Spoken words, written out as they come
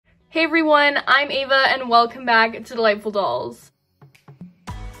Hey everyone, I'm Ava and welcome back to Delightful Dolls.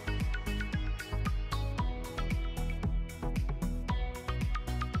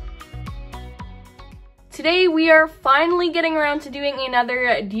 Today we are finally getting around to doing another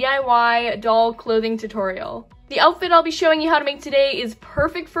DIY doll clothing tutorial. The outfit I'll be showing you how to make today is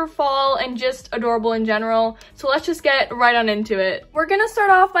perfect for fall and just adorable in general, so let's just get right on into it. We're gonna start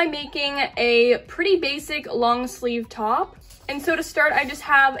off by making a pretty basic long sleeve top. And so to start, I just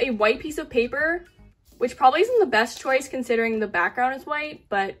have a white piece of paper, which probably isn't the best choice considering the background is white,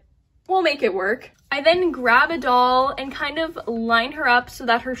 but we'll make it work. I then grab a doll and kind of line her up so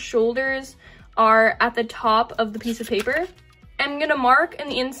that her shoulders are at the top of the piece of paper. I'm gonna mark in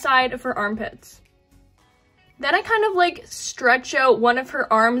the inside of her armpits. Then I kind of like stretch out one of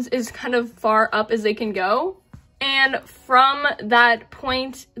her arms as kind of far up as they can go. And from that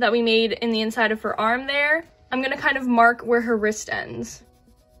point that we made in the inside of her arm there, I'm gonna kind of mark where her wrist ends.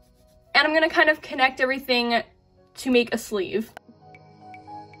 And I'm gonna kind of connect everything to make a sleeve.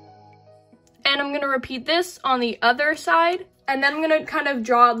 And I'm gonna repeat this on the other side, and then I'm gonna kind of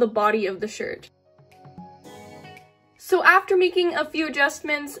draw the body of the shirt. So after making a few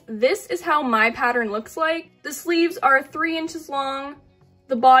adjustments, this is how my pattern looks like. The sleeves are 3 inches long,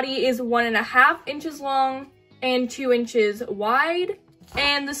 the body is 1.5 inches long and 2 inches wide,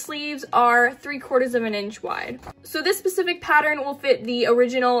 and the sleeves are 3/4 of an inch wide. So this specific pattern will fit the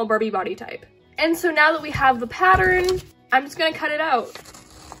original Barbie body type. And so now that we have the pattern, I'm just gonna cut it out.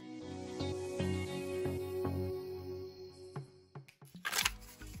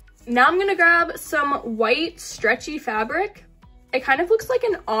 Now I'm gonna grab some white stretchy fabric. It kind of looks like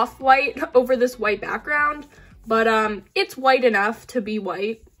an off-white over this white background, but it's white enough to be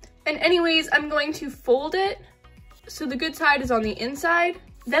white. And anyways, I'm going to fold it so the good side is on the inside.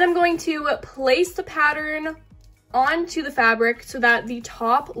 Then I'm going to place the pattern onto the fabric so that the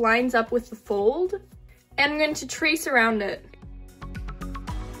top lines up with the fold. And I'm going to trace around it.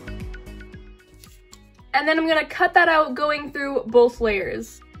 And then I'm gonna cut that out going through both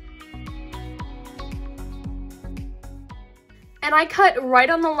layers. And I cut right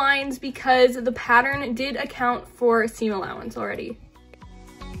on the lines because the pattern did account for seam allowance already.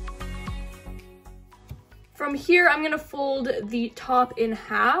 From here, I'm gonna fold the top in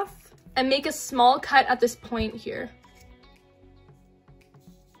half and make a small cut at this point here.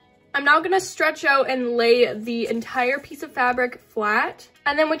 I'm now gonna stretch out and lay the entire piece of fabric flat.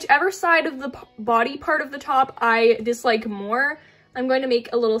 And then whichever side of the body part of the top I dislike more, I'm going to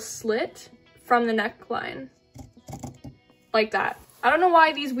make a little slit from the neckline. Like that. I don't know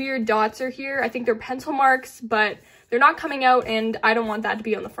why these weird dots are here. I think they're pencil marks, but they're not coming out and I don't want that to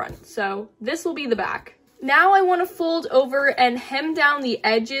be on the front. So this will be the back. Now I want to fold over and hem down the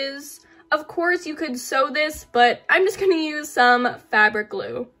edges. Of course you could sew this, but I'm just going to use some fabric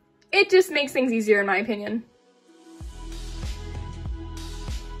glue. It just makes things easier in my opinion.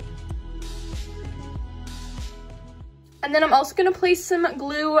 And then I'm also going to place some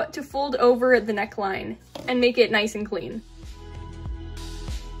glue to fold over the neckline and make it nice and clean.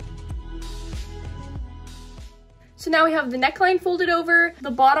 So now we have the neckline folded over,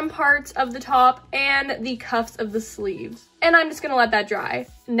 the bottom parts of the top, and the cuffs of the sleeves. And I'm just gonna let that dry.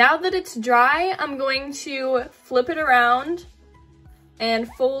 Now that it's dry, I'm going to flip it around and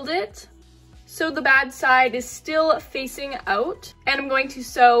fold it so the bad side is still facing out. And I'm going to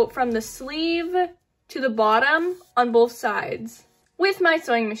sew from the sleeve to the bottom on both sides with my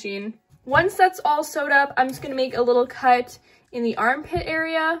sewing machine. Once that's all sewed up, I'm just gonna make a little cut in the armpit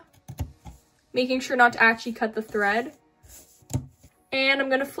area, making sure not to actually cut the thread. And I'm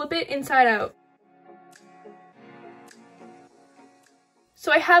gonna flip it inside out.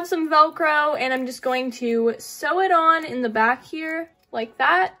 So I have some Velcro and I'm just going to sew it on in the back here like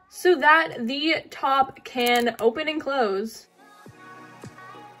that so that the top can open and close.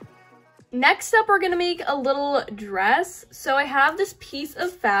 Next up, we're gonna make a little dress. So I have this piece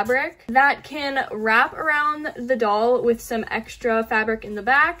of fabric that can wrap around the doll with some extra fabric in the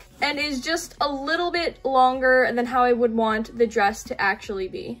back and is just a little bit longer than how I would want the dress to actually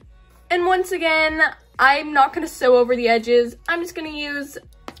be. And once again, I'm not gonna sew over the edges. I'm just gonna use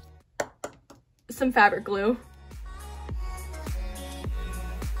some fabric glue.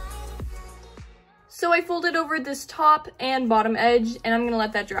 So I folded over this top and bottom edge and I'm gonna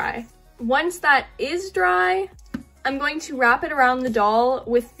let that dry. Once that is dry, I'm going to wrap it around the doll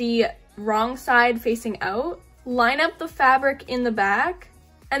with the wrong side facing out, line up the fabric in the back,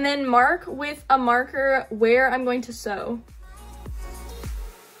 and then mark with a marker where I'm going to sew.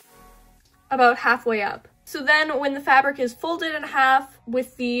 About halfway up. So then when the fabric is folded in half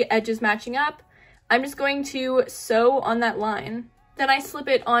with the edges matching up, I'm just going to sew on that line. Then I slip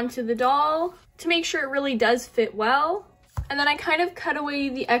it onto the doll to make sure it really does fit well. And then I kind of cut away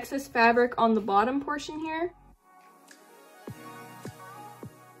the excess fabric on the bottom portion here.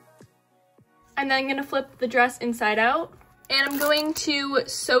 And then I'm gonna flip the dress inside out. And I'm going to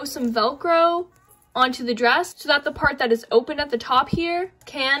sew some Velcro onto the dress so that the part that is open at the top here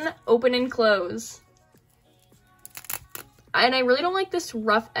can open and close. And I really don't like this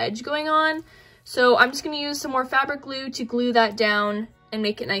rough edge going on, so I'm just gonna use some more fabric glue to glue that down and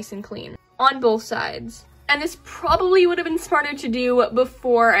make it nice and clean on both sides. And this probably would have been smarter to do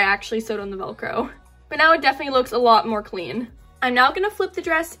before I actually sewed on the Velcro, but now it definitely looks a lot more clean. I'm now gonna flip the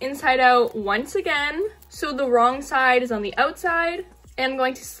dress inside out once again, so the wrong side is on the outside, and I'm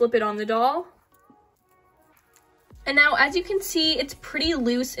going to slip it on the doll. And now, as you can see, it's pretty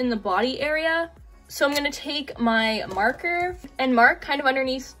loose in the body area, so I'm gonna take my marker and mark kind of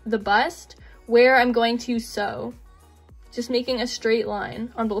underneath the bust where I'm going to sew, just making a straight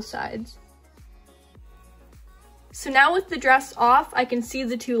line on both sides. So now with the dress off, I can see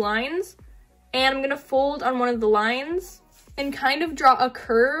the two lines, and I'm gonna fold on one of the lines and kind of draw a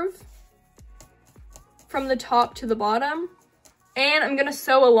curve from the top to the bottom, and I'm gonna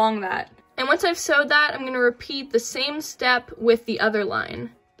sew along that. And once I've sewed that, I'm gonna repeat the same step with the other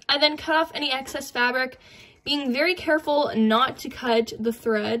line. I then cut off any excess fabric, being very careful not to cut the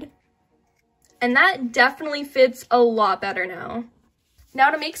thread. And that definitely fits a lot better now.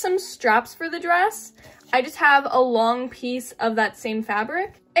 Now to make some straps for the dress, I just have a long piece of that same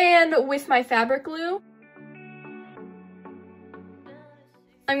fabric. And with my fabric glue,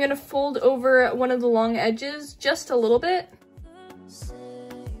 I'm gonna fold over one of the long edges just a little bit.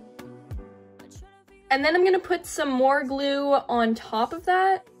 And then I'm gonna put some more glue on top of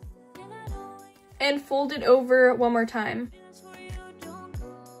that and fold it over one more time.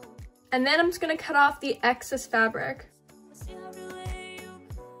 And then I'm just gonna cut off the excess fabric.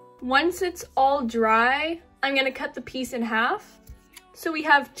 Once it's all dry, I'm gonna cut the piece in half. So we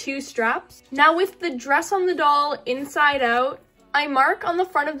have two straps. Now with the dress on the doll inside out, I mark on the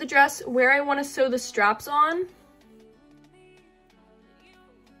front of the dress where I wanna sew the straps on.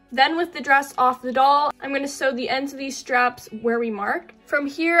 Then with the dress off the doll, I'm gonna sew the ends of these straps where we marked. From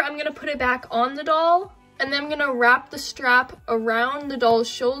here, I'm gonna put it back on the doll, and then I'm gonna wrap the strap around the doll's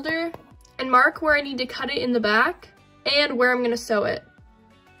shoulder and mark where I need to cut it in the back and where I'm gonna sew it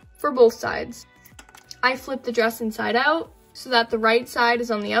for both sides. I flip the dress inside out so that the right side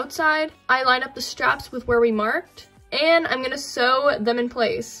is on the outside. I line up the straps with where we marked, and I'm gonna sew them in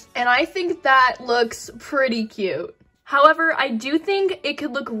place. And I think that looks pretty cute. However, I do think it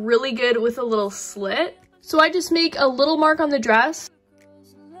could look really good with a little slit. So I just make a little mark on the dress.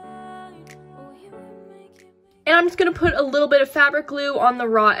 And I'm just gonna put a little bit of fabric glue on the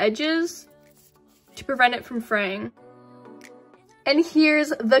raw edges to prevent it from fraying. And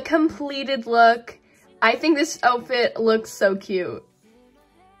here's the completed look. I think this outfit looks so cute.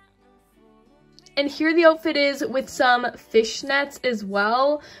 And here the outfit is with some fishnets as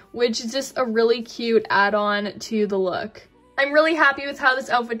well, which is just a really cute add-on to the look. I'm really happy with how this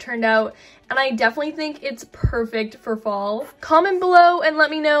outfit turned out, and I definitely think it's perfect for fall. Comment below and let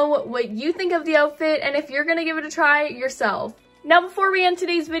me know what you think of the outfit and if you're gonna give it a try yourself. Now before we end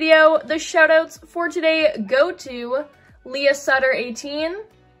today's video, the shoutouts for today go to Leah Sutter 18,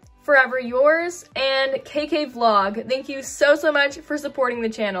 Forever Yours, and KK Vlog. Thank you so much for supporting the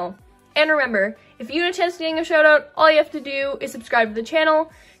channel. And remember, if you want a chance to getting a shout out, all you have to do is subscribe to the channel,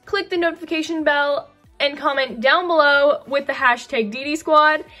 click the notification bell, and comment down below with the hashtag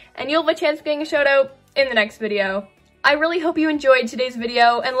DDSquad, and you'll have a chance of getting a shout out in the next video. I really hope you enjoyed today's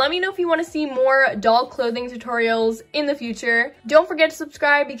video, and let me know if you want to see more doll clothing tutorials in the future. Don't forget to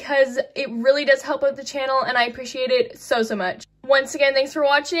subscribe because it really does help out the channel, and I appreciate it so much. Once again, thanks for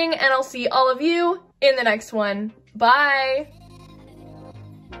watching, and I'll see all of you in the next one. Bye!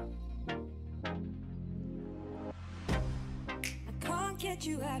 Get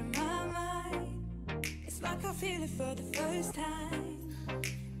you out of my mind. It's like I feel it for the first time.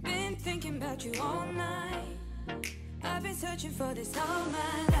 Been thinking about you all night. I've been searching for this all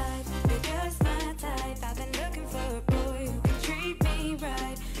my life.